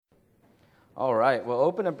All right, well,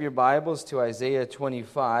 open up your Bibles to Isaiah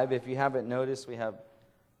 25. If you haven't noticed, we have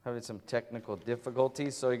having some technical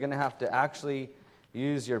difficulties, so you're going to have to actually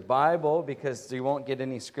use your Bible because you won't get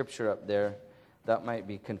any scripture up there. That might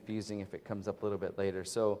be confusing if it comes up a little bit later.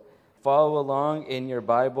 So follow along in your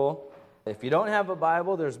Bible. If you don't have a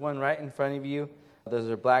Bible, there's one right in front of you. Those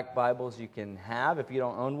are black Bibles you can have if you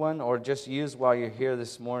don't own one, or just use while you're here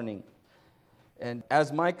this morning. And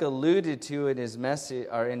as Mike alluded to in his message,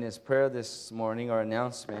 or in his prayer this morning, or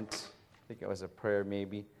announcement, I think it was a prayer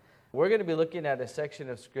maybe, we're going to be looking at a section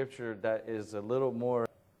of Scripture that is a little more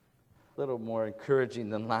encouraging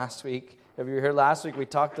than last week. If you were here last week, we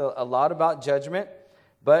talked a lot about judgment,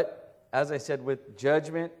 but as I said, with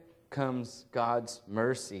judgment comes God's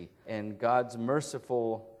mercy, and God's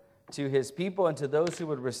merciful to His people and to those who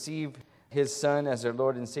would receive His Son as their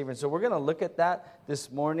Lord and Savior. And so we're going to look at that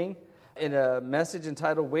this morning in a message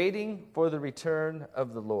entitled, Waiting for the Return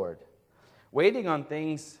of the Lord. Waiting on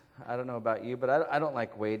things, I don't know about you, but I don't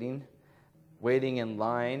like waiting. Waiting in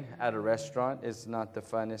line at a restaurant is not the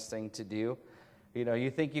funnest thing to do. You know,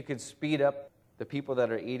 you think you could speed up the people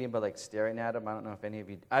that are eating by like staring at them. I don't know if any of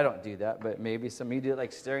you, I don't do that, but maybe some of you do,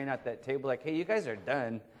 like staring at that table like, hey, you guys are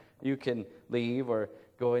done. You can leave, or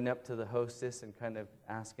going up to the hostess and kind of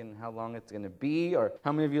asking how long it's going to be, or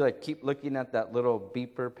how many of you like keep looking at that little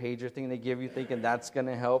beeper pager thing they give you thinking that's going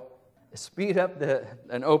to help speed up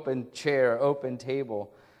an open chair, open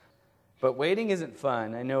table. But waiting isn't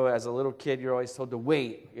fun. I know as a little kid you're always told to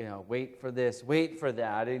wait, wait for this, wait for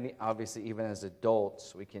that. And obviously even as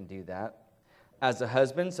adults we can do that. As a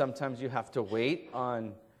husband, sometimes you have to wait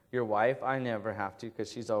on your wife. I never have to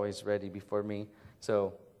because she's always ready before me.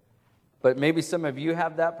 But maybe some of you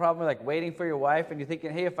have that problem, like waiting for your wife, and you're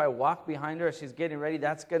thinking, hey, if I walk behind her as she's getting ready,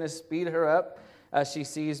 that's going to speed her up as she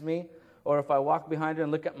sees me. Or if I walk behind her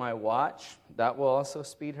and look at my watch, that will also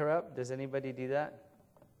speed her up. Does anybody do that?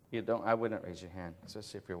 You don't? I wouldn't raise your hand,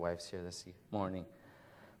 especially if your wife's here this morning.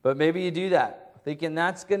 But maybe you do that, thinking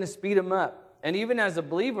that's going to speed them up. And even as a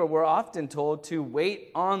believer, we're often told to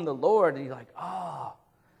wait on the Lord. And you're like, oh.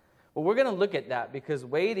 Well, we're going to look at that because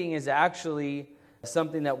waiting is actually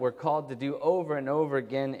something that we're called to do over and over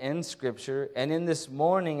again in Scripture. And in this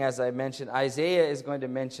morning, as I mentioned, Isaiah is going to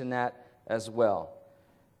mention that as well.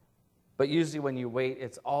 But usually when you wait,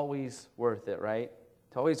 it's always worth it, right?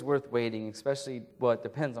 It's always worth waiting, especially, well, it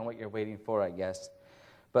depends on what you're waiting for, I guess.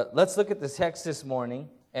 But let's look at the text this morning.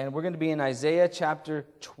 And we're going to be in Isaiah chapter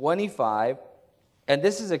 25. And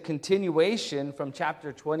this is a continuation from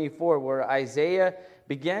chapter 24, where Isaiah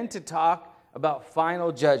began to talk about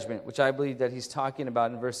final judgment, which I believe that he's talking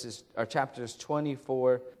about in chapters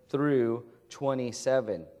 24 through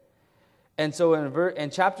 27. And so in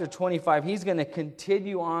chapter 25, he's going to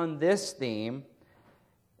continue on this theme,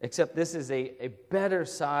 except this is a better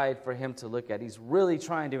side for him to look at. He's really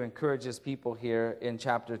trying to encourage his people here in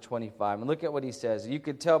chapter 25. And look at what he says. You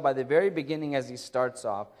could tell by the very beginning as he starts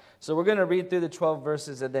off. So we're going to read through the 12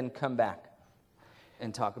 verses and then come back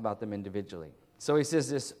and talk about them individually. So he says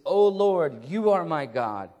this, O Lord, you are my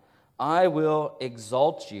God. I will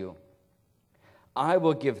exalt you. I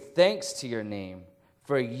will give thanks to your name,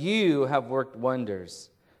 for you have worked wonders.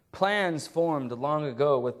 Plans formed long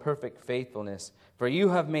ago with perfect faithfulness. For you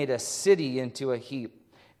have made a city into a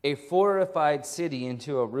heap, a fortified city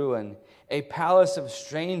into a ruin. A palace of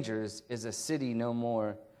strangers is a city no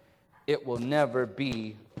more. It will never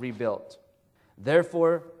be rebuilt.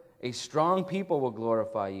 Therefore, a strong people will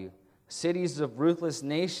glorify you. Cities of ruthless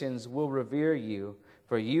nations will revere you,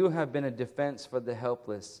 for you have been a defense for the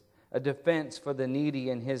helpless, a defense for the needy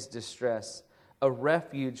in his distress, a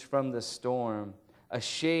refuge from the storm, a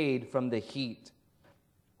shade from the heat.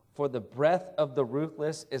 For the breath of the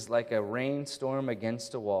ruthless is like a rainstorm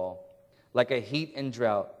against a wall, like a heat and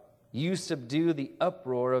drought. You subdue the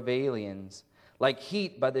uproar of aliens. Like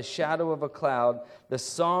heat by the shadow of a cloud, the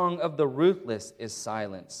song of the ruthless is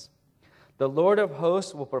silence. The Lord of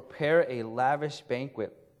hosts will prepare a lavish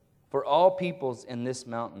banquet for all peoples in this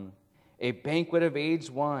mountain, a banquet of aged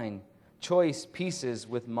wine, choice pieces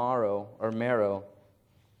with marrow,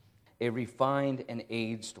 a refined and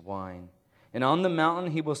aged wine. And on the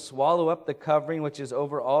mountain he will swallow up the covering which is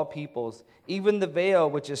over all peoples, even the veil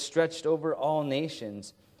which is stretched over all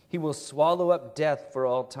nations. He will swallow up death for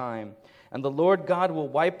all time. And the Lord God will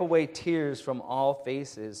wipe away tears from all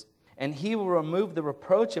faces. And he will remove the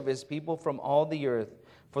reproach of his people from all the earth,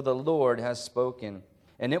 for the Lord has spoken.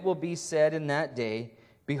 And it will be said in that day,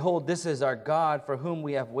 Behold, this is our God for whom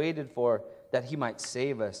we have waited for, that he might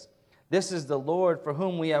save us. This is the Lord for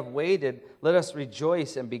whom we have waited. Let us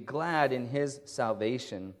rejoice and be glad in his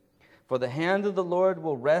salvation. For the hand of the Lord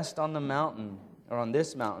will rest on the mountain, or on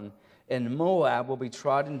this mountain, and Moab will be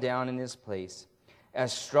trodden down in his place,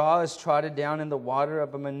 as straw is trodden down in the water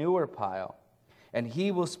of a manure pile. And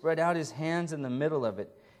he will spread out his hands in the middle of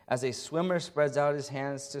it, as a swimmer spreads out his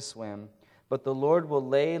hands to swim. But the Lord will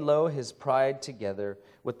lay low his pride together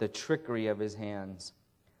with the trickery of his hands.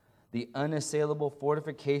 The unassailable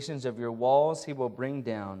fortifications of your walls he will bring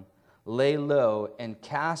down, lay low, and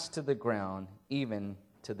cast to the ground, even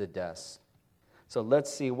to the dust. So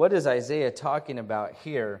let's see, what is Isaiah talking about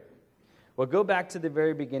here? Well, go back to the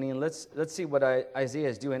very beginning. Let's see what Isaiah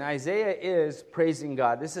is doing. Isaiah is praising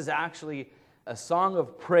God. This is actually a song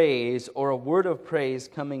of praise or a word of praise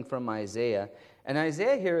coming from Isaiah. And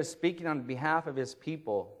Isaiah here is speaking on behalf of his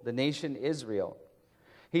people, the nation Israel.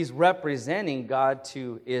 He's representing God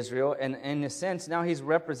to Israel, and in a sense, now he's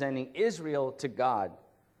representing Israel to God.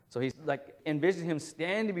 So he's like, envision him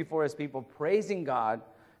standing before his people, praising God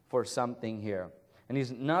for something here. And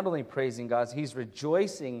he's not only praising God, he's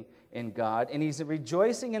rejoicing in God, and he's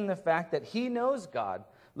rejoicing in the fact that he knows God.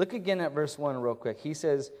 Look again at verse 1 real quick. He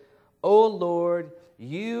says, "O Lord,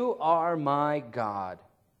 you are my God,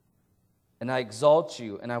 and I exalt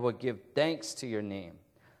you, and I will give thanks to your name."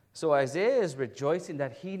 So Isaiah is rejoicing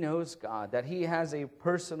that he knows God, that he has a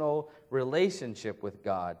personal relationship with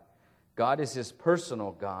God. God is his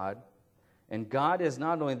personal God. And God is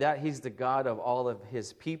not only that, he's the God of all of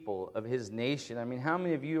his people, of his nation. I mean, how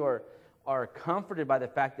many of you are comforted by the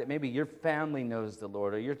fact that maybe your family knows the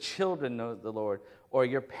Lord, or your children know the Lord, or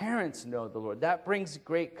your parents know the Lord? That brings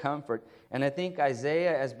great comfort. And I think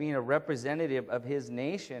Isaiah, as being a representative of his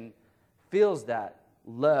nation, feels that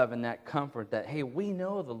love and that comfort that, hey, we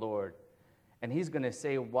know the Lord. And he's going to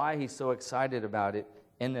say why he's so excited about it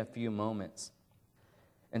in a few moments.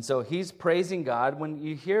 And so he's praising God. When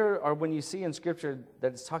you hear or when you see in Scripture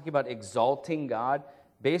that it's talking about exalting God,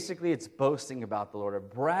 basically it's boasting about the Lord, or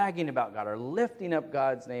bragging about God, or lifting up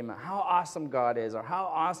God's name, how awesome God is, or how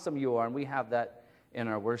awesome you are. And we have that in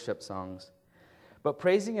our worship songs. But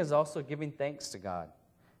praising is also giving thanks to God,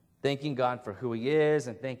 thanking God for who he is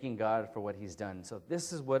and thanking God for what he's done. So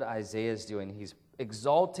this is what Isaiah is doing. He's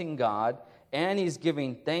exalting God and he's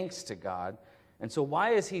giving thanks to God. And so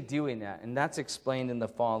why is he doing that? And that's explained in the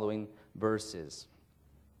following verses.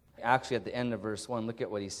 Actually, at the end of verse 1, look at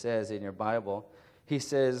what he says in your Bible. He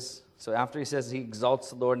says, so after he says he exalts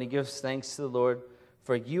the Lord and he gives thanks to the Lord,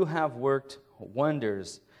 "For you have worked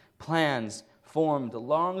wonders, plans formed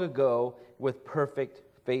long ago with perfect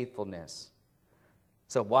faithfulness."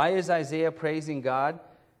 So why is Isaiah praising God?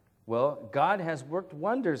 Well, God has worked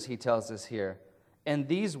wonders, he tells us here. And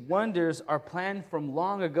these wonders are planned from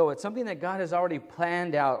long ago. It's something that God has already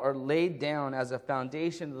planned out or laid down as a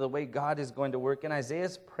foundation of the way God is going to work. And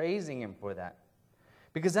Isaiah's praising him for that.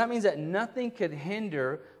 Because that means that nothing could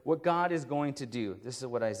hinder what God is going to do. This is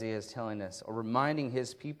what Isaiah is telling us, or reminding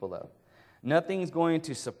his people of. Nothing's going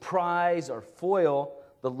to surprise or foil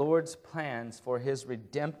the Lord's plans for his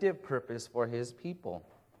redemptive purpose for his people.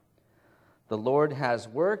 The Lord has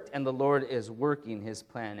worked, and the Lord is working his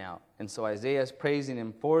plan out. And so Isaiah is praising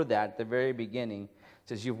him for that at the very beginning. It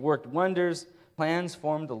says, "You've worked wonders, plans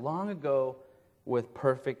formed long ago with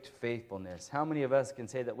perfect faithfulness." How many of us can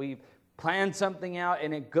say that we've planned something out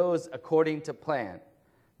and it goes according to plan?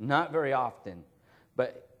 Not very often.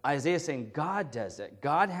 But Isaiah is saying God does it.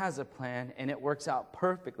 God has a plan, and it works out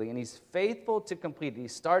perfectly. And he's faithful to complete it. He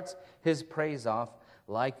starts his praise off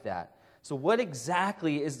like that. So what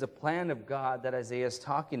exactly is the plan of God that Isaiah is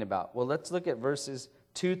talking about? Well, let's look at verses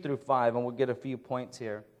 2 through 5, and we'll get a few points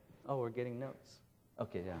here. Oh, we're getting notes.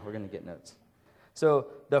 Okay, yeah, we're going to get notes.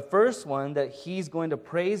 So the first one that he's going to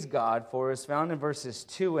praise God for is found in verses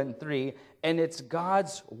 2 and 3, and it's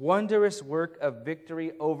God's wondrous work of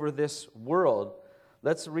victory over this world.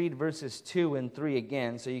 Let's read verses 2 and 3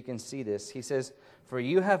 again so you can see this. He says, "For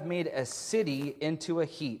you have made a city into a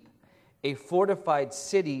heap, a fortified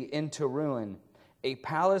city into ruin. A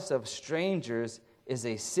palace of strangers is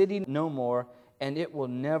a city no more, and it will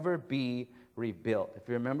never be rebuilt." If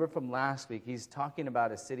you remember from last week, he's talking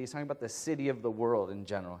about a city. He's talking about the city of the world in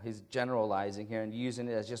general. He's generalizing here and using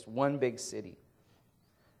it as just one big city.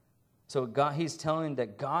 So he's telling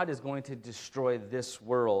that God is going to destroy this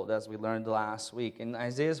world, as we learned last week. And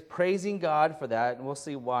Isaiah's praising God for that, and we'll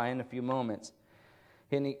see why in a few moments.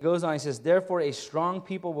 And he goes on, he says, "Therefore a strong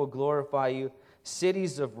people will glorify you.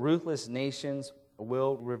 Cities of ruthless nations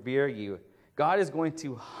will revere you." God is going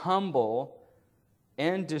to humble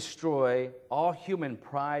and destroy all human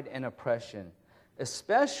pride and oppression,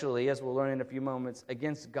 especially, as we'll learn in a few moments,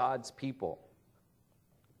 against God's people.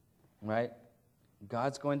 Right?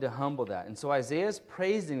 God's going to humble that. And so Isaiah is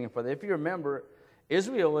praising him for that. If you remember,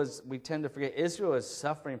 we tend to forget, Israel is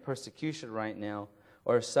suffering persecution right now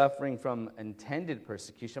or suffering from intended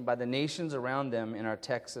persecution by the nations around them in our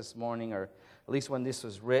text this morning, or at least when this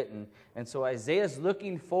was written. And so Isaiah is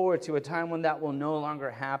looking forward to a time when that will no longer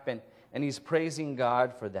happen, and he's praising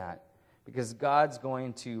God for that, because God's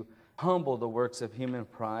going to humble the works of human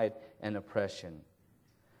pride and oppression.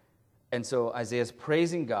 And so Isaiah is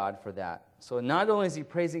praising God for that. So not only is he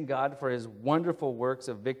praising God for his wonderful works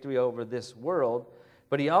of victory over this world,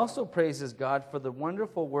 but he also praises God for the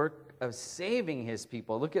wonderful work of saving his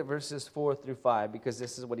people. Look at verses 4 through 5, because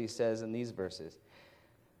this is what he says in these verses.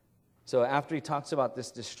 So after he talks about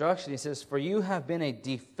this destruction, he says, "For you have been a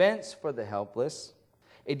defense for the helpless,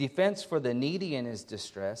 a defense for the needy in his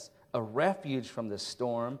distress, a refuge from the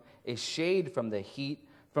storm, a shade from the heat,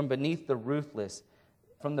 from beneath the ruthless,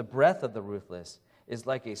 from the breath of the ruthless, is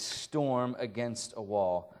like a storm against a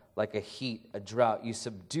wall, like a heat, a drought. You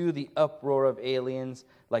subdue the uproar of aliens,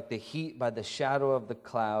 like the heat by the shadow of the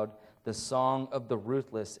cloud. The song of the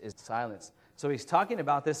ruthless is silence." So he's talking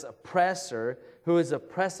about this oppressor who is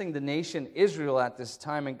oppressing the nation Israel at this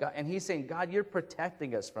time. And he's saying, God, you're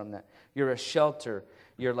protecting us from that. You're a shelter.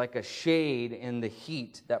 You're like a shade in the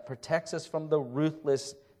heat that protects us from the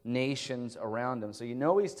ruthless nations around him. So you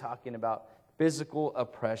know he's talking about physical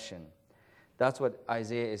oppression. That's what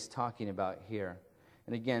Isaiah is talking about here.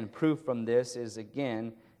 And again, proof from this is,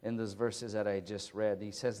 again, in those verses that I just read.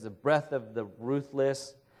 He says, the breath of the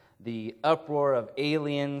ruthless, the uproar of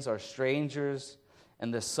aliens or strangers,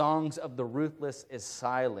 and the songs of the ruthless is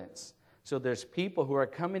silence. So there's people who are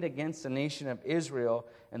coming against the nation of Israel,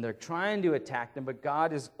 and they're trying to attack them, but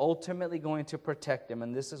God is ultimately going to protect them.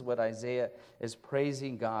 And this is what Isaiah is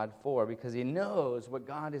praising God for, because he knows what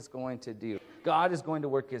God is going to do. God is going to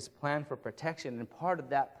work his plan for protection, and part of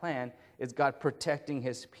that plan is God protecting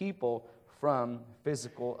his people from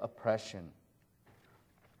physical oppression.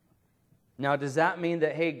 Now, does that mean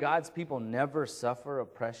that, hey, God's people never suffer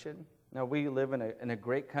oppression? Now, we live in a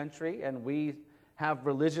great country, and we have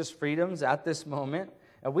religious freedoms at this moment,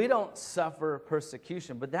 and we don't suffer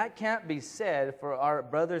persecution. But that can't be said for our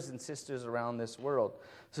brothers and sisters around this world.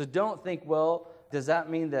 So don't think, well, does that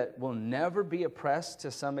mean that we'll never be oppressed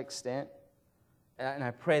to some extent? And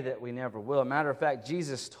I pray that we never will. Matter of fact,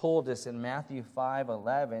 Jesus told us in Matthew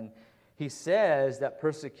 5:11, he says that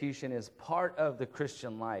persecution is part of the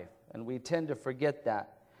Christian life. And we tend to forget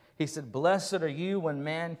that. He said, "Blessed are you when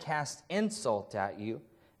man casts insult at you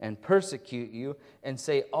and persecute you and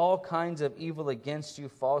say all kinds of evil against you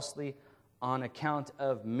falsely on account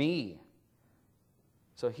of me."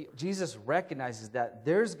 So Jesus recognizes that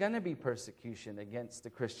there's going to be persecution against the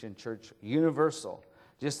Christian church, universal.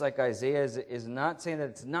 Just like Isaiah is not saying that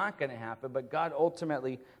it's not going to happen, but God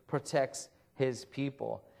ultimately protects his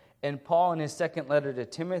people. And Paul, in his second letter to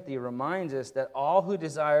Timothy, reminds us that all who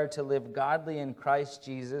desire to live godly in Christ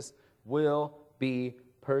Jesus will be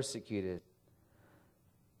persecuted.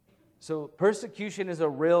 So persecution is a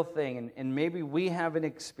real thing, and maybe we haven't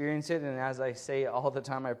experienced it, and as I say all the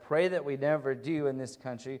time, I pray that we never do in this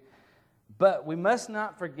country. But we must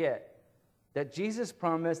not forget that Jesus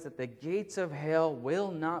promised that the gates of hell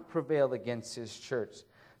will not prevail against his church.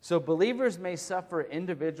 So believers may suffer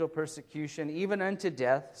individual persecution, even unto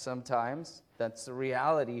death sometimes. That's the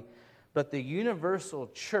reality. But the universal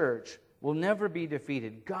church will never be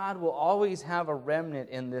defeated. God will always have a remnant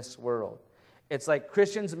in this world. It's like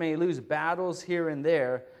Christians may lose battles here and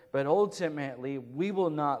there, but ultimately we will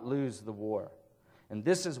not lose the war. And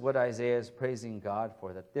this is what Isaiah is praising God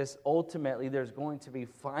for, that this ultimately there's going to be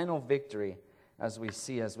final victory as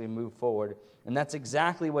we move forward. And that's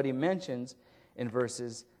exactly what he mentions in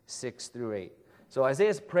verses 6 through 8. So Isaiah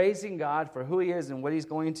is praising God for who he is and what he's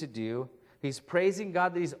going to do. He's praising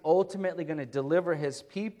God that he's ultimately going to deliver his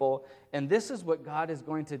people, and this is what God is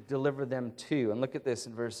going to deliver them to. And look at this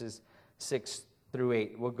in verses 6 through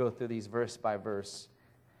 8. We'll go through these verse by verse.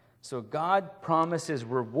 So God promises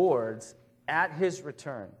rewards at his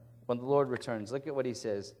return, when the Lord returns. Look at what he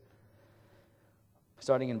says,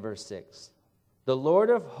 starting in verse 6. "The Lord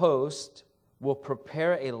of hosts will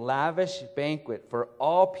prepare a lavish banquet for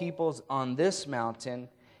all peoples on this mountain,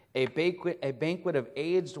 a banquet of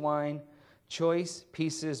aged wine, choice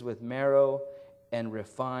pieces with marrow, and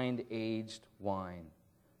refined aged wine."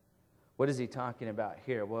 What is he talking about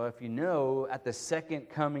here? Well, if you know, at the second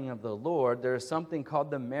coming of the Lord, there is something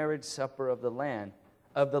called the marriage supper of the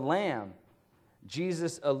Lamb.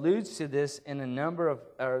 Jesus alludes to this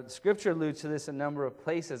Scripture alludes to this in a number of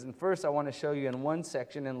places. And first, I want to show you in one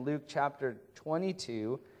section in Luke chapter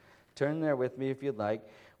 22. Turn there with me if you'd like.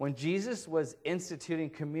 When Jesus was instituting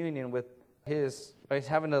communion he's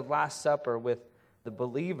having the Last Supper with the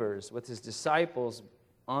believers, with his disciples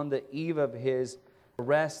on the eve of his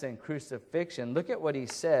arrest and crucifixion, look at what he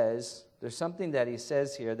says. There's something that he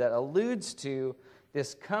says here that alludes to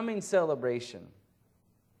this coming celebration.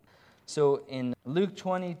 So in Luke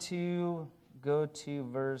 22, go to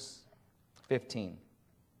verse 15.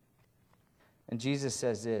 And Jesus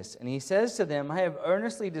says this, and he says to them, I have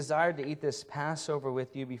earnestly desired to eat this Passover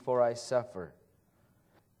with you before I suffer.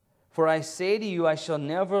 For I say to you, I shall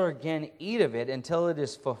never again eat of it until it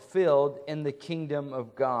is fulfilled in the kingdom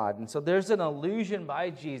of God. And so there's an allusion by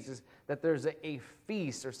Jesus that there's a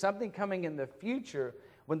feast or something coming in the future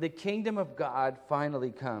when the kingdom of God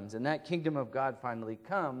finally comes. And that kingdom of God finally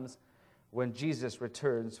comes when Jesus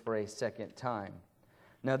returns for a second time.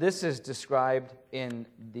 Now, this is described in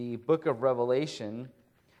the book of Revelation.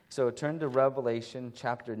 So turn to Revelation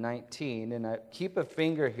chapter 19, and keep a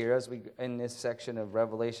finger here as we in this section of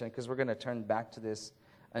Revelation, because we're going to turn back to this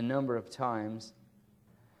a number of times.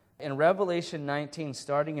 In Revelation 19,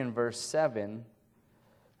 starting in verse 7,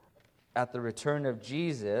 at the return of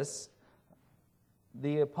Jesus,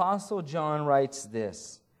 the Apostle John writes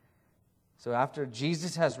this. So after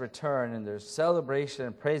Jesus has returned and there's celebration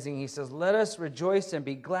and praising, he says, let us rejoice and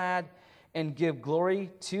be glad and give glory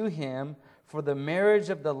to him, for the marriage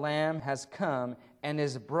of the Lamb has come, and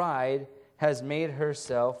his bride has made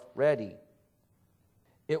herself ready.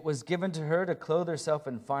 It was given to her to clothe herself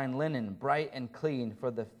in fine linen, bright and clean, for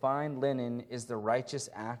the fine linen is the righteous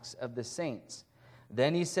acts of the saints.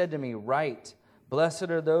 Then he said to me, write, blessed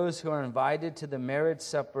are those who are invited to the marriage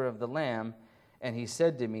supper of the Lamb. And he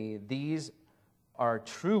said to me, these are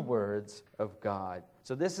true words of God.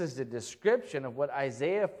 So this is the description of what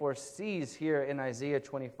Isaiah foresees here in Isaiah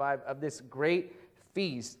 25 of this great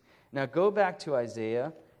feast. Now go back to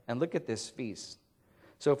Isaiah and look at this feast.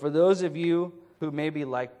 So for those of you who maybe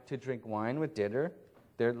like to drink wine with dinner,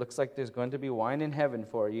 there looks like there's going to be wine in heaven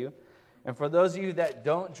for you. And for those of you that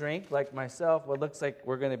don't drink, like myself, well, it looks like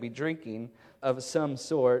we're going to be drinking of some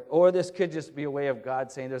sort. Or this could just be a way of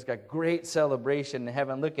God saying there's got great celebration in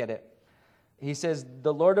heaven. Look at it. He says,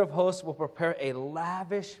 the Lord of hosts will prepare a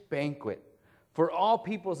lavish banquet for all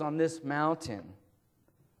peoples on this mountain.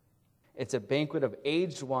 It's a banquet of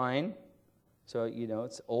aged wine. So,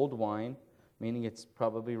 it's old wine, meaning it's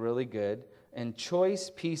probably really good. And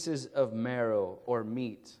choice pieces of marrow or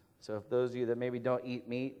meat. So if those of you that maybe don't eat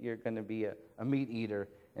meat, you're going to be a meat eater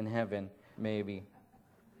in heaven, maybe.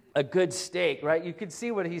 A good steak, right? You can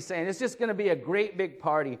see what he's saying. It's just going to be a great big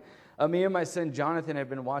party. Me and my son Jonathan have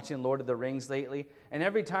been watching Lord of the Rings lately, and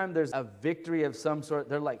every time there's a victory of some sort,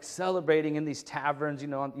 they're like celebrating in these taverns.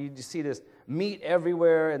 You just see this meat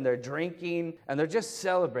everywhere, and they're drinking, and they're just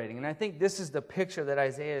celebrating. And I think this is the picture that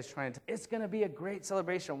Isaiah is trying to. It's going to be a great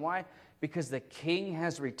celebration. Why? Because the king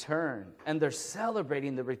has returned, and they're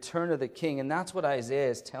celebrating the return of the king, and that's what Isaiah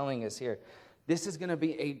is telling us here. This is going to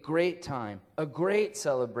be a great time, a great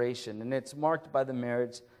celebration, and it's marked by the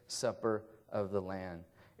marriage supper of the Lamb.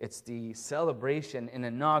 It's the celebration and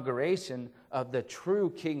inauguration of the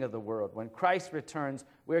true King of the world. When Christ returns,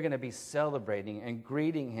 we're going to be celebrating and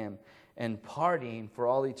greeting him and partying for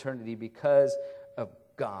all eternity because of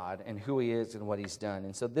God and who he is and what he's done.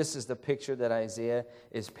 And so this is the picture that Isaiah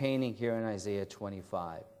is painting here in Isaiah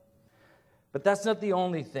 25. But that's not the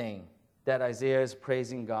only thing that Isaiah is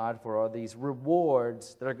praising God for, are these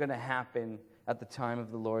rewards that are going to happen at the time of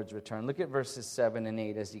the Lord's return. Look at verses 7 and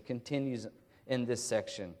 8 as he continues in this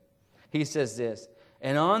section. He says this,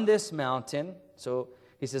 and on this mountain, so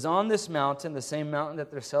he says, on this mountain, the same mountain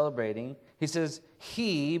that they're celebrating, he says,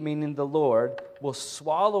 he, meaning the Lord, will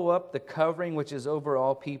swallow up the covering which is over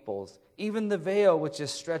all peoples, even the veil which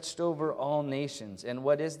is stretched over all nations. And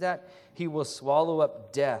what is that? He will swallow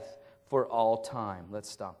up death for all time. Let's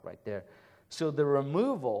stop right there. So the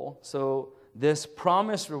removal, so this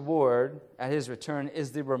promised reward at his return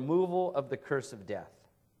is the removal of the curse of death.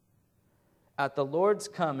 At the Lord's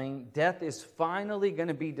coming, death is finally going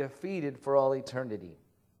to be defeated for all eternity.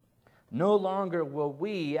 No longer will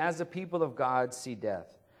we, as a people of God, see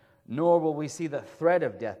death, nor will we see the threat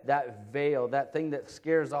of death, that veil, that thing that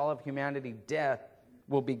scares all of humanity. Death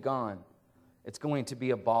will be gone. It's going to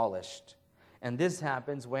be abolished. And this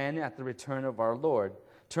happens when? At the return of our Lord.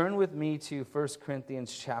 Turn with me to 1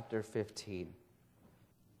 Corinthians chapter 15.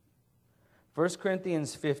 1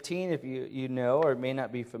 Corinthians 15, if you know or may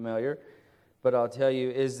not be familiar, but I'll tell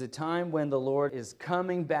you, is the time when the Lord is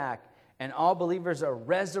coming back and all believers are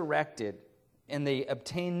resurrected and they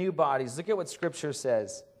obtain new bodies. Look at what Scripture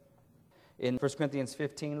says in 1 Corinthians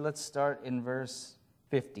 15. Let's start in verse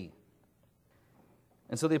 50.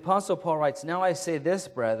 And so the Apostle Paul writes, now I say this,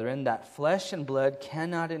 brethren, that flesh and blood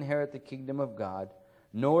cannot inherit the kingdom of God,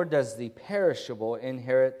 nor does the perishable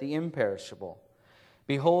inherit the imperishable.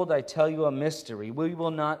 Behold, I tell you a mystery. We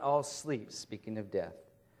will not all sleep," speaking of death,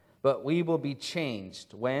 "but we will be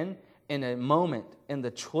changed." When? In a moment, in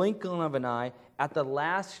the twinkling of an eye, at the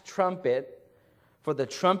last trumpet. For the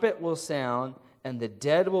trumpet will sound, and the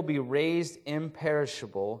dead will be raised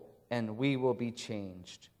imperishable, and we will be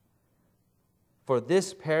changed. For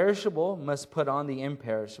this perishable must put on the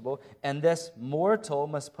imperishable, and this mortal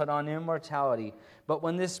must put on immortality. But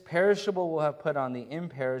when this perishable will have put on the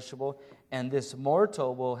imperishable, and this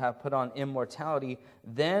mortal will have put on immortality,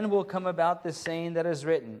 then will come about the saying that is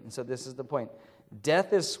written. And so this is the point.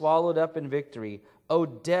 Death is swallowed up in victory. O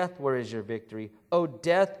death, where is your victory? O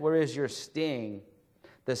death, where is your sting?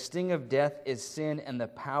 The sting of death is sin, and the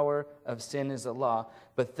power of sin is the law.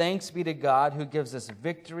 But thanks be to God who gives us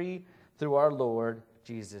victory through our Lord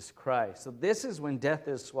Jesus Christ. So this is when death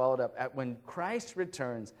is swallowed up. When Christ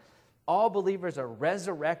returns, all believers are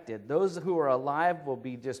resurrected. Those who are alive will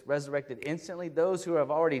be just resurrected instantly. Those who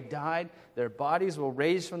have already died, their bodies will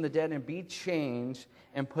raise from the dead and be changed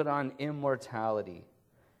and put on immortality.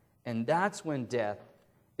 And that's when death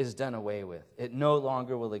is done away with. It no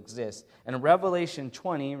longer will exist. And in Revelation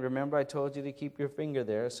 20, remember I told you to keep your finger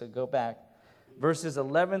there, so go back. Verses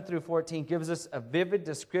 11 through 14 gives us a vivid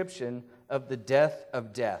description of the death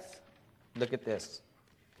of death. Look at this.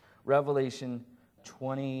 Revelation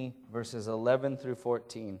 20, verses 11 through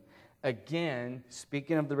 14. Again,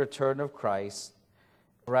 speaking of the return of Christ,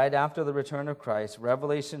 right after the return of Christ,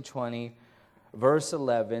 Revelation 20, verse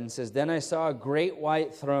 11 says, "Then I saw a great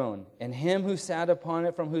white throne, and him who sat upon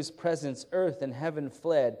it, from whose presence earth and heaven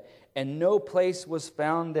fled, and no place was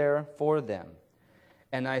found there for them.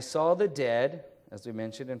 And I saw the dead," as we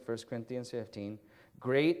mentioned in 1 Corinthians 15,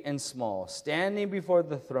 "great and small, standing before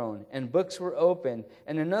the throne, and books were opened,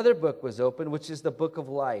 and another book was opened, which is the book of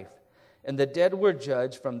life. And the dead were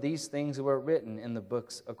judged from these things that were written in the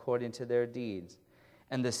books according to their deeds.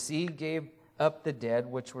 And the sea gave up the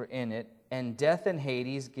dead which were in it, and death and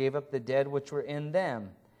Hades gave up the dead which were in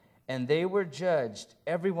them. And they were judged,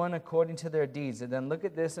 everyone according to their deeds." And then look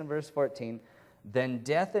at this in verse 14. "Then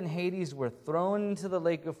death and Hades were thrown into the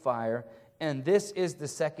lake of fire, and this is the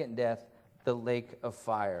second death, the lake of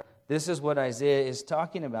fire." This is what Isaiah is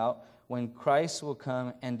talking about when Christ will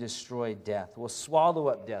come and destroy death, will swallow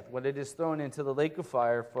up death, when it is thrown into the lake of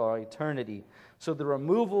fire for eternity. So the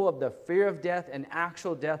removal of the fear of death and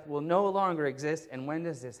actual death will no longer exist. And when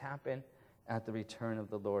does this happen? At the return of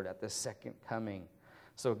the Lord, at the second coming.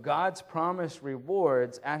 So God's promised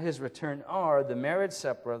rewards at his return are the marriage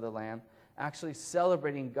supper of the Lamb, actually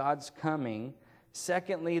celebrating God's coming.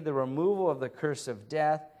 Secondly, the removal of the curse of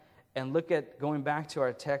death. And look at, going back to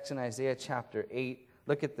our text in Isaiah chapter 8,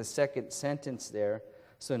 look at the second sentence there.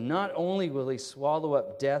 So not only will he swallow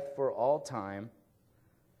up death for all time,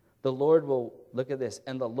 the Lord will, look at this,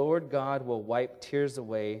 "and the Lord God will wipe tears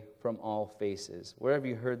away from all faces." Where have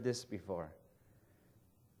you heard this before?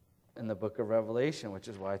 In the book of Revelation, which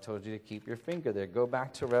is why I told you to keep your finger there. Go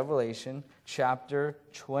back to Revelation chapter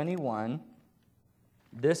 21.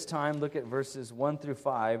 This time, look at verses 1 through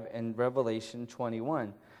 5 in Revelation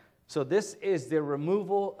 21. So this is the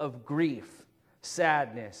removal of grief,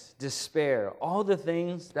 sadness, despair, all the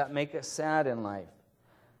things that make us sad in life.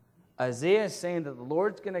 Isaiah is saying that the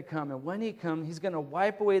Lord's going to come, and when he comes, he's going to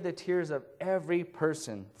wipe away the tears of every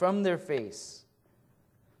person from their face.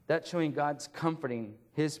 That's showing God's comforting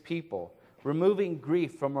his people, removing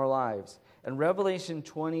grief from our lives. And Revelation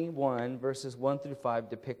 21, verses 1 through 5,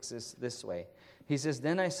 depicts this way. He says,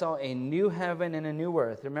 "Then I saw a new heaven and a new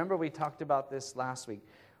earth." Remember, we talked about this last week,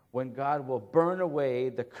 when God will burn away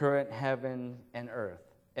the current heaven and earth,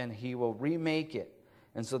 and he will remake it.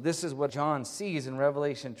 And so this is what John sees in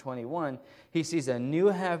Revelation 21. He sees a new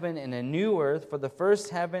heaven and a new earth, for the first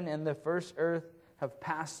heaven and the first earth have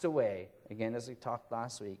passed away. Again, as we talked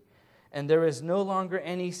last week. "And there is no longer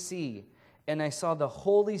any sea. And I saw the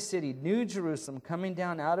holy city, New Jerusalem, coming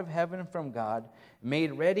down out of heaven from God,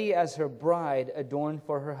 made ready as her bride adorned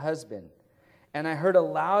for her husband. And I heard a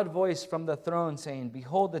loud voice from the throne saying,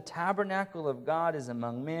 'Behold, the tabernacle of God is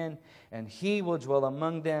among men, and he will dwell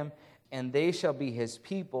among them, and they shall be his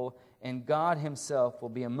people, and God himself will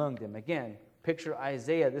be among them.'" Again, picture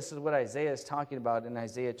Isaiah. This is what Isaiah is talking about in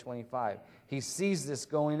Isaiah 25. He sees this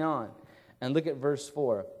going on. And look at verse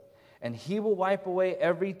 4. "And he will wipe away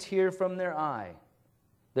every tear from their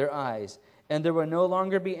eyes. And there will no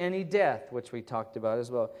longer be any death," which we talked about as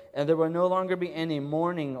well. "And there will no longer be any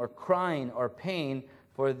mourning or crying or pain,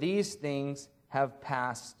 for these things have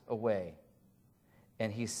passed away."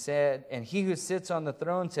 And he said, and he who sits on the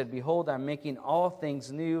throne said, "Behold, I'm making all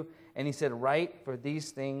things new." And he said, "Write, for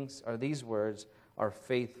these things," or these words, "are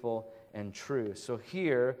faithful and true." So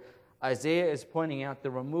here, Isaiah is pointing out the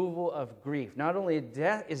removal of grief. Not only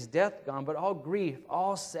is death gone, but all grief,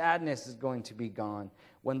 all sadness is going to be gone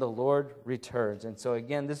when the Lord returns. And so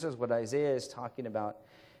again, this is what Isaiah is talking about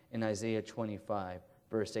in Isaiah 25,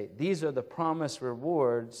 verse 8. These are the promised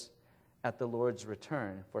rewards at the Lord's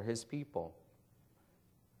return for his people.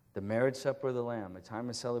 The marriage supper of the Lamb, a time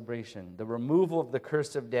of celebration, the removal of the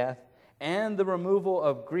curse of death, and the removal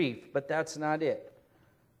of grief. But that's not it.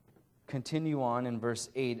 Continue on in verse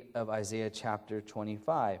 8 of Isaiah chapter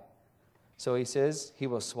 25. So he says, he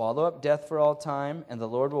will swallow up death for all time, and the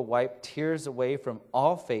Lord will wipe tears away from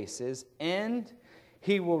all faces, and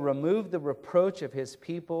he will remove the reproach of his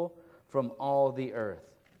people from all the earth.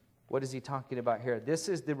 What is he talking about here? This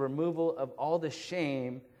is the removal of all the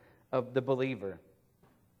shame of the believer.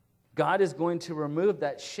 God is going to remove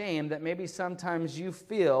that shame that maybe sometimes you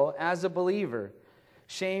feel as a believer.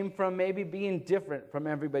 Shame from maybe being different from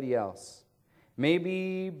everybody else.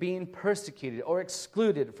 Maybe being persecuted or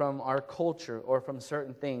excluded from our culture or from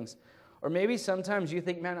certain things. Or maybe sometimes you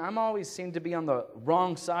think, man, I'm always seem to be on the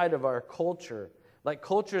wrong side of our culture. Like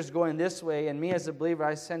culture is going this way, and me as a believer,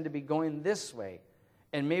 I tend to be going this way.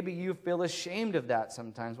 And maybe you feel ashamed of that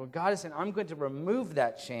sometimes. Well, God is saying, I'm going to remove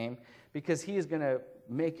that shame because he is going to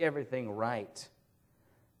make everything right.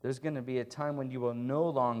 There's going to be a time when you will no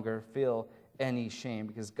longer feel any shame,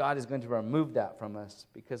 because God is going to remove that from us,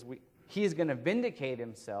 because he is going to vindicate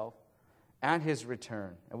himself at his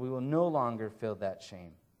return, and we will no longer feel that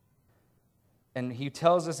shame. And he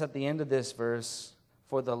tells us at the end of this verse,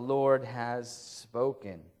 for the Lord has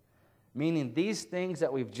spoken. Meaning these things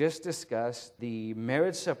that we've just discussed, the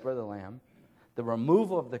marriage supper of the Lamb, the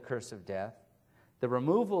removal of the curse of death, the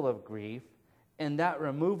removal of grief, and that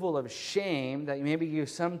removal of shame that maybe you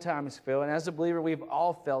sometimes feel, and as a believer we've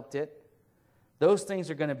all felt it. Those things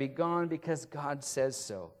are going to be gone because God says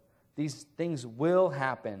so. These things will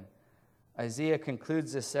happen. Isaiah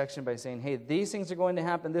concludes this section by saying, hey, these things are going to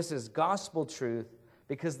happen. This is gospel truth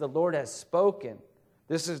because the Lord has spoken.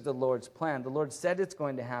 This is the Lord's plan. The Lord said it's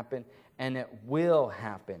going to happen, and it will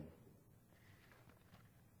happen.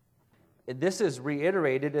 This is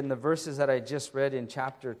reiterated in the verses that I just read in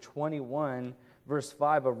chapter 21, verse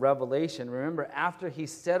 5 of Revelation. Remember, after he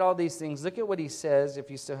said all these things, look at what he says, if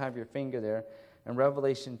you still have your finger there, in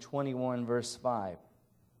Revelation 21, verse 5.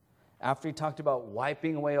 After he talked about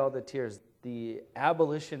wiping away all the tears, the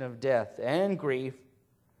abolition of death and grief,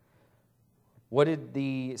 what did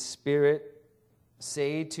the Spirit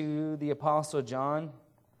say to the Apostle John?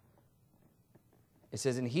 It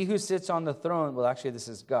says, and he who sits on the throne, well, actually this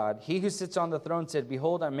is God. He who sits on the throne said,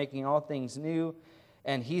 behold, I'm making all things new.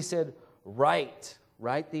 And he said, write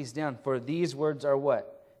these down, for these words are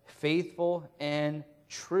what? Faithful and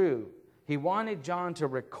true. He wanted John to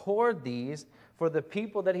record these for the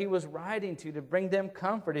people that he was writing to bring them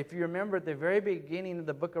comfort. If you remember at the very beginning of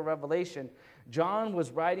the book of Revelation, John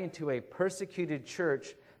was writing to a persecuted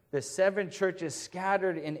church, the 7 churches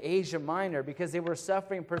scattered in Asia Minor, because they were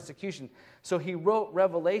suffering persecution. So he wrote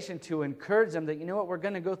Revelation to encourage them that, you know what, we're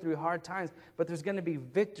going to go through hard times, but there's going to be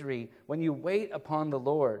victory when you wait upon the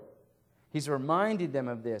Lord. He's reminding them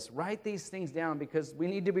of this. Write these things down because we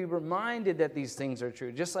need to be reminded that these things are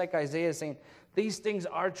true. Just like Isaiah is saying, these things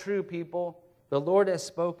are true, people. The Lord has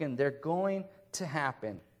spoken. They're going to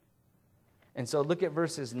happen. And so look at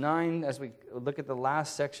verses 9 as we look at the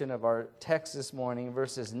last section of our text this morning,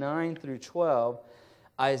 verses 9 through 12.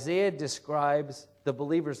 Isaiah describes the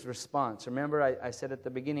believer's response. Remember, I said at the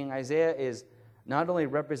beginning, Isaiah not only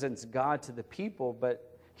represents God to the people,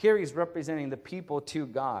 but here he's representing the people to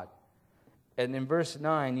God. And in verse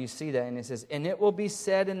 9, you see that, and it says, and it will be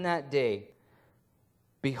said in that day,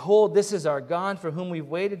 behold, this is our God for whom we've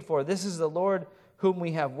waited for. This is the Lord whom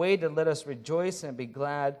we have waited. Let us rejoice and be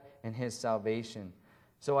glad in his salvation.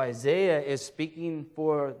 So Isaiah is speaking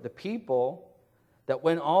for the people that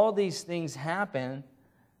when all these things happen,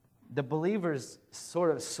 the believer's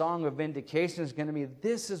sort of song of vindication is going to be,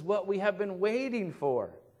 this is what we have been waiting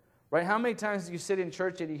for. Right? How many times do you sit in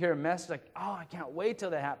church and you hear a message like, oh, I can't wait till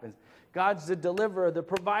that happens. God's the deliverer, the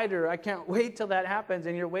provider. I can't wait till that happens.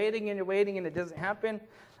 And you're waiting and it doesn't happen.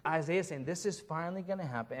 Isaiah's saying, this is finally going to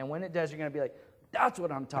happen. And when it does, you're going to be like, that's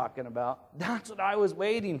what I'm talking about. That's what I was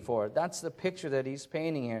waiting for. That's the picture that he's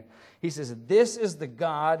painting here. He says, this is the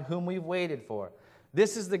God whom we've waited for.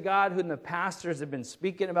 This is the God whom the pastors have been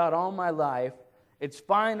speaking about all my life. It's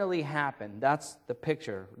finally happened. That's the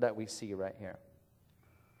picture that we see right here.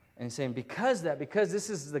 And he's saying, because this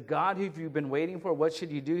is the God who you've been waiting for, what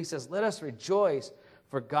should you do? He says, let us rejoice,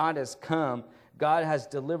 for God has come. God has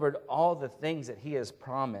delivered all the things that he has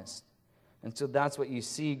promised. And so that's what you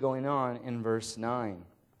see going on in verse 9.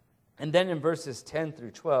 And then in verses 10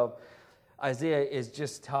 through 12, Isaiah is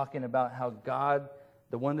just talking about how God,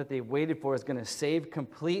 the one that they waited for, is going to save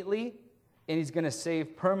completely, and he's going to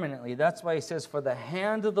save permanently. That's why he says, for the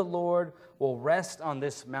hand of the Lord will rest on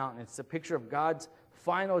this mountain. It's a picture of God's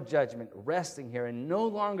final judgment resting here and no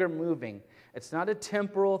longer moving. It's not a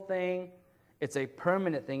temporal thing. It's a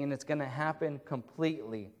permanent thing, and it's going to happen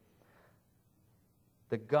completely.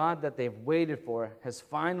 The God that they've waited for has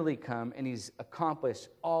finally come, and he's accomplished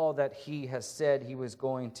all that he has said he was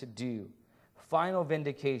going to do. Final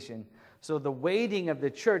vindication. So the waiting of the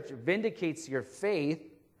church vindicates your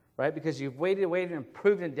faith, right? Because you've waited, and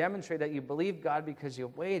proved and demonstrated that you believe God because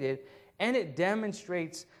you've waited. And it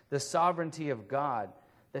demonstrates the sovereignty of God.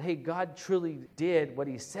 That, hey, God truly did what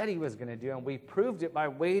he said he was going to do, and we proved it by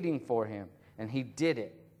waiting for him. And he did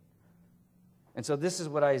it. And so this is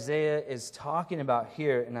what Isaiah is talking about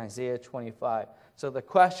here in Isaiah 25. So the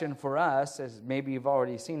question for us, as maybe you've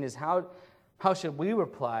already seen, is how should we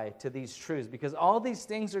reply to these truths? Because all these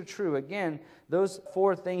things are true. Again, those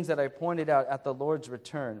 4 things that I pointed out at the Lord's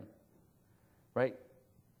return, right?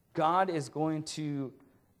 God is going to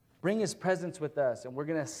bring his presence with us, and we're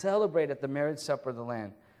going to celebrate at the marriage supper of the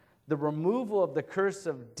Lamb. The removal of the curse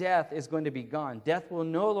of death is going to be gone. Death will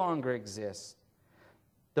no longer exist.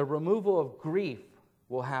 The removal of grief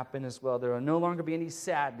will happen as well. There will no longer be any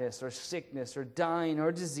sadness or sickness or dying or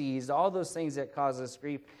disease, all those things that cause us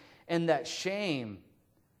grief. And that shame,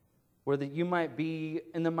 where that you might be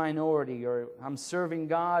in the minority, or I'm serving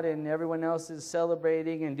God and everyone else is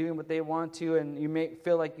celebrating and doing what they want to, and you may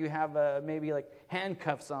feel like you have maybe like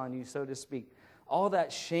handcuffs on you, so to speak. All that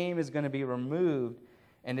shame is going to be removed,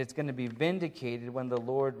 and it's going to be vindicated when the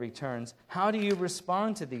Lord returns. How do you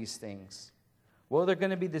respond to these things? Well, they're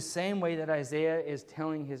going to be the same way that Isaiah is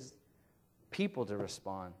telling his people to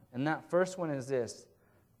respond. And that first one is this.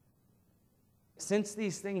 Since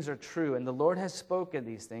these things are true and the Lord has spoken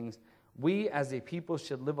these things, we as a people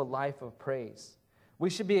should live a life of praise. We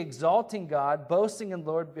should be exalting God, boasting in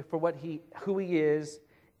the Lord for who he is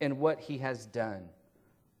and what he has done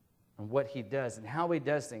and what he does and how he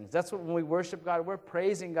does things. That's what when we worship God, we're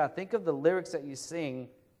praising God. Think of the lyrics that you sing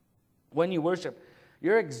when you worship.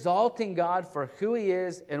 You're exalting God for who he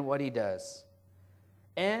is and what he does.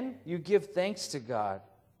 And you give thanks to God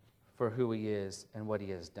for who he is and what he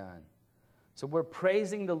has done. So we're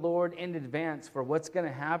praising the Lord in advance for what's going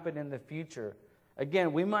to happen in the future.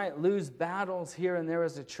 Again, we might lose battles here and there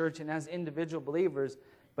as a church and as individual believers,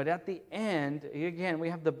 but at the end, again, we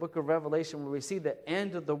have the book of Revelation where we see the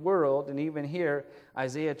end of the world, and even here,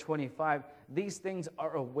 Isaiah 25, these things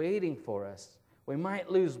are awaiting for us. We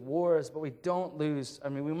might lose wars, but we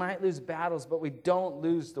might lose battles, but we don't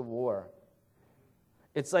lose the war.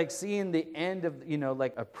 It's like seeing the end of,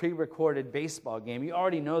 like a pre-recorded baseball game. You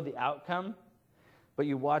already know the outcome, but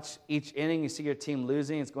you watch each inning, you see your team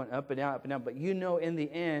losing, it's going up and down, but you know in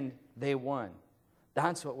the end, they won.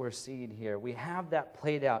 That's what we're seeing here. We have that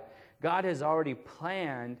played out. God has already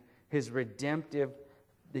planned he's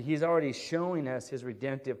already showing us his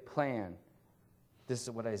redemptive plan. This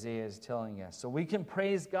is what Isaiah is telling us. So we can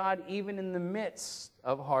praise God even in the midst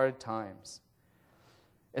of hard times.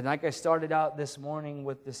 And like I started out this morning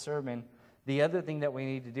with the sermon, the other thing that we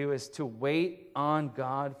need to do is to wait on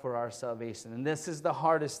God for our salvation. And this is the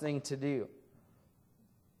hardest thing to do.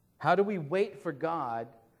 How do we wait for God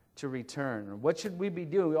to return? What should we be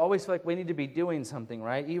doing? We always feel like we need to be doing something,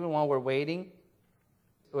 right? Even while we're waiting.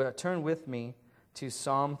 Turn with me to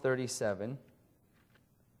Psalm 37.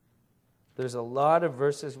 There's a lot of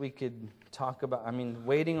verses we could talk about.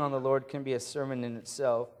 Waiting on the Lord can be a sermon in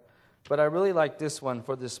itself. But I really like this one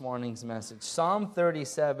for this morning's message. Psalm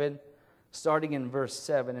 37, starting in verse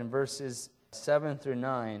 7, and verses 7 through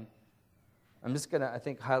 9. I'm just going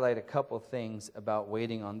to, highlight a couple things about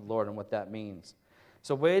waiting on the Lord and what that means.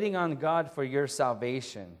 So waiting on God for your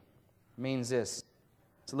salvation means this.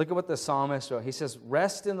 So look at what the psalmist wrote. He says,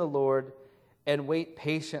 rest in the Lord and wait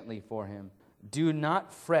patiently for him. Do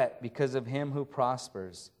not fret because of him who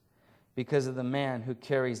prospers, because of the man who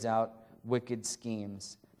carries out wicked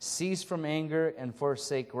schemes. Cease from anger and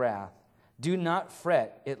forsake wrath. Do not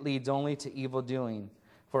fret, it leads only to evil doing.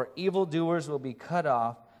 For evildoers will be cut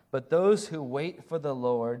off, but those who wait for the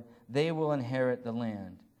Lord, they will inherit the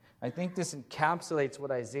land. I think this encapsulates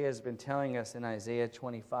what Isaiah has been telling us in Isaiah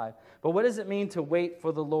 25. But what does it mean to wait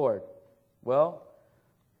for the Lord? Well,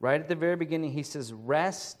 right at the very beginning, he says,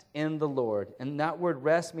 rest in the Lord. And that word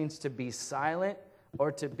rest means to be silent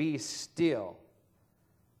or to be still.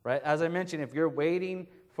 Right? As I mentioned, if you're waiting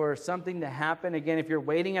for something to happen, again, if you're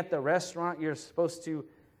waiting at the restaurant, you're supposed to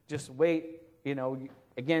just wait,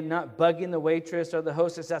 Again, not bugging the waitress or the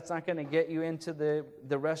hostess. That's not going to get you into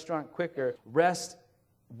the restaurant quicker. Rest,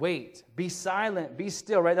 wait, be silent, be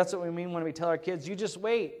still, right? That's what we mean when we tell our kids, you just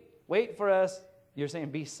wait. Wait for us. You're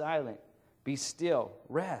saying be silent, be still,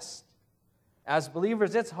 rest. As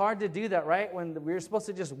believers, it's hard to do that, right? When we're supposed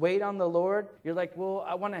to just wait on the Lord, you're like, well,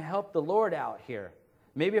 I want to help the Lord out here.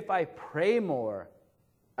 Maybe if I pray more,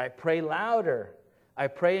 I pray louder, I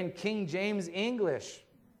pray in King James English,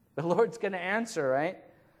 the Lord's going to answer, right?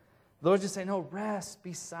 The Lord's just saying, no, rest,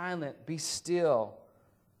 be silent, be still.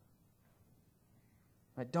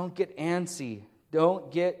 Right? Don't get antsy.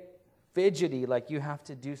 Don't get fidgety like you have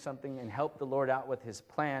to do something and help the Lord out with his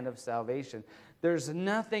plan of salvation. There's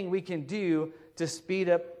nothing we can do to speed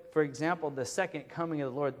up, for example, the second coming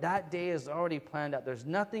of the Lord. That day is already planned out. There's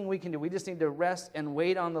nothing we can do. We just need to rest and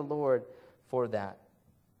wait on the Lord for that.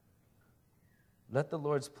 Let the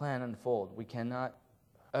Lord's plan unfold. We cannot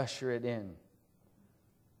usher it in.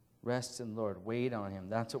 Rest in the Lord. Wait on him.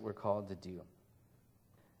 That's what we're called to do.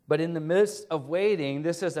 But in the midst of waiting,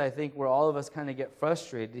 this is, I think, where all of us kind of get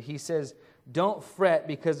frustrated. He says, don't fret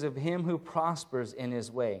because of him who prospers in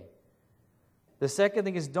his way. The second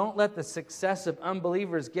thing is, don't let the success of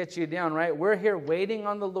unbelievers get you down, right? We're here waiting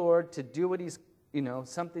on the Lord to do what he's,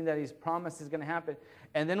 something that he's promised is going to happen.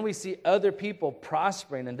 And then we see other people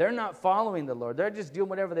prospering, and they're not following the Lord. They're just doing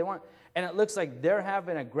whatever they want. And it looks like they're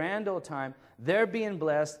having a grand old time. They're being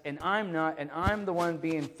blessed, and I'm not, and I'm the one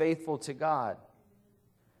being faithful to God.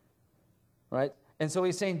 Right? And so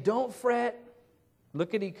he's saying, don't fret.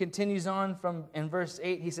 Look at, he continues on in verse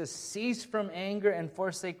 8. He says, cease from anger and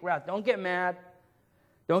forsake wrath. Don't get mad.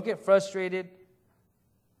 Don't get frustrated.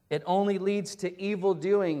 It only leads to evil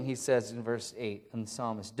doing, he says in verse 8 in the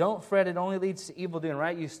psalmist. Don't fret, it only leads to evil doing,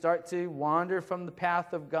 right? You start to wander from the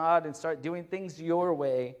path of God and start doing things your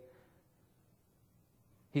way.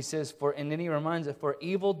 He says, and then he reminds us, for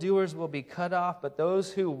evildoers will be cut off, but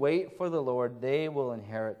those who wait for the Lord, they will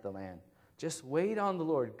inherit the land. Just wait on the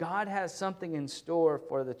Lord. God has something in store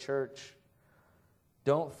for the church.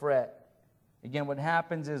 Don't fret. Again, what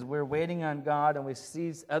happens is we're waiting on God and we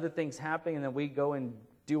see other things happening, and then we go and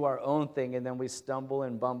do our own thing, and then we stumble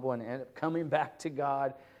and bumble and end up coming back to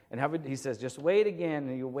God. And he says, just wait again,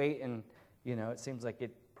 and you wait, and it seems like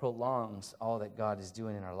it prolongs all that God is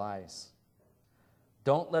doing in our lives.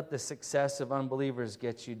 Don't let the success of unbelievers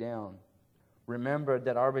get you down. Remember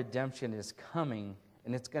that our redemption is coming,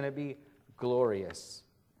 and it's going to be glorious.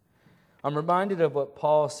 I'm reminded of what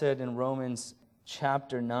Paul said in Romans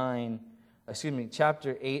chapter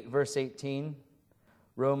 8, verse 18.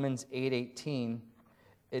 Romans 8:18.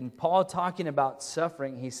 And Paul talking about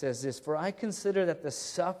suffering, he says this, for I consider that the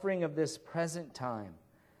suffering of this present time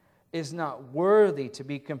is not worthy to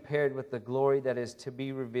be compared with the glory that is to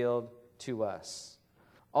be revealed to us.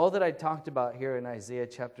 All that I talked about here in Isaiah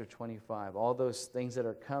chapter 25, all those things that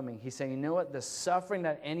are coming, he's saying, you know what? The suffering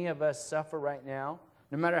that any of us suffer right now,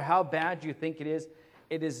 no matter how bad you think it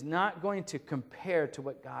is not going to compare to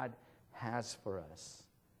what God has for us.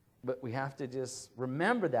 But we have to just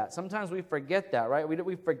remember that. Sometimes we forget that, right?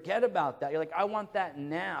 We forget about that. You're like, I want that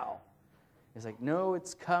now. It's like, no,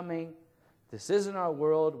 it's coming. This isn't our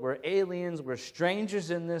world. We're aliens. We're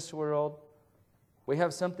strangers in this world. We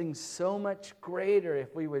have something so much greater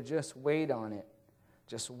if we would just wait on it.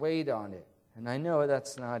 Just wait on it. And I know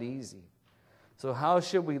that's not easy. So how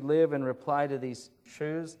should we live in reply to these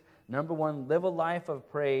truths? Number one, live a life of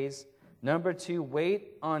praise. Number two,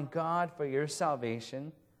 wait on God for your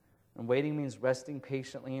salvation. And waiting means resting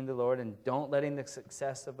patiently in the Lord and don't letting the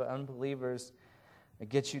success of unbelievers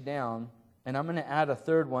get you down. And I'm going to add a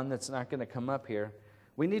third one that's not going to come up here.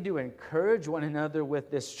 We need to encourage one another with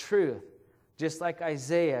this truth. Just like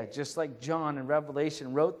Isaiah, just like John in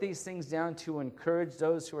Revelation wrote these things down to encourage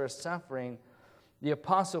those who are suffering. The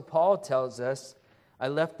Apostle Paul tells us, I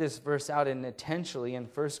left this verse out intentionally in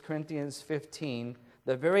 1 Corinthians 15,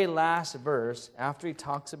 the very last verse, after he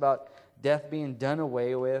talks about death being done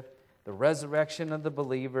away with, the resurrection of the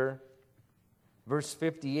believer. Verse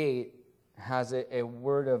 58 has a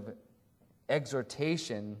word of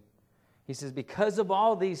exhortation. He says, because of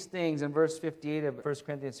all these things, in verse 58 of 1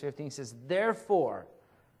 Corinthians 15, he says, therefore,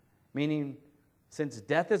 meaning since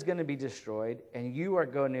death is going to be destroyed and you are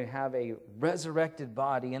going to have a resurrected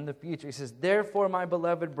body in the future, he says, therefore, my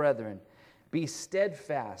beloved brethren, be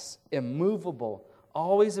steadfast, immovable,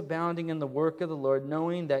 always abounding in the work of the Lord,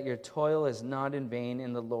 knowing that your toil is not in vain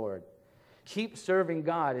in the Lord. Keep serving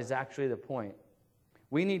God is actually the point.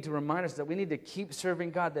 We need to remind us that we need to keep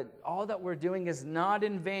serving God, that all that we're doing is not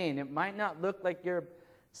in vain. It might not look like you're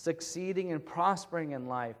succeeding and prospering in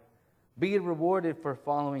life. Be rewarded for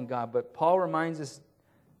following God. But Paul reminds us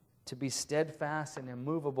to be steadfast and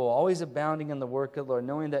immovable, always abounding in the work of the Lord,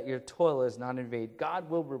 knowing that your toil is not in vain. God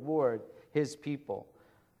will reward his people.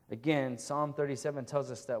 Again, Psalm 37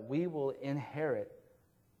 tells us that we will inherit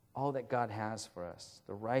all that God has for us.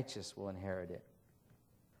 The righteous will inherit it.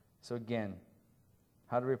 So again,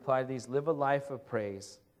 how to reply to these? Live a life of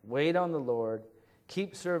praise. Wait on the Lord.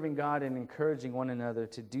 Keep serving God and encouraging one another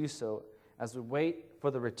to do so as we wait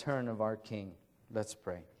for the return of our King. Let's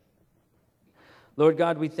pray. Lord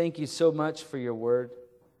God, we thank you so much for your word.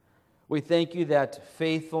 We thank you that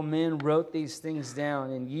faithful men wrote these things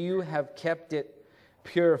down, and you have kept it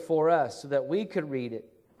pure for us so that we could read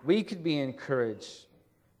it. We could be encouraged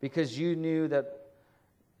because you knew that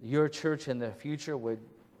your church in the future would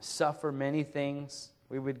suffer many things.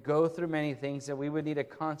 We would go through many things, and we would need a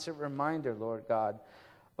constant reminder, Lord God,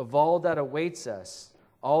 of all that awaits us,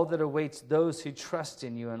 all that awaits those who trust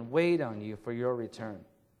in you and wait on you for your return.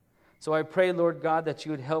 So I pray, Lord God, that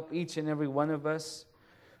you would help each and every one of us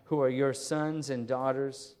who are your sons and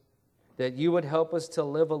daughters, that you would help us to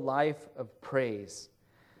live a life of praise,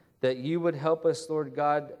 that you would help us, Lord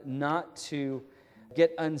God, not to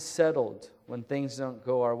get unsettled when things don't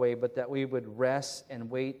go our way, but that we would rest and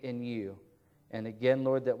wait in you. And again,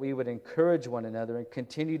 Lord, that we would encourage one another and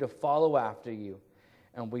continue to follow after you.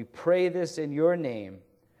 And we pray this in your name.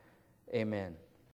 Amen.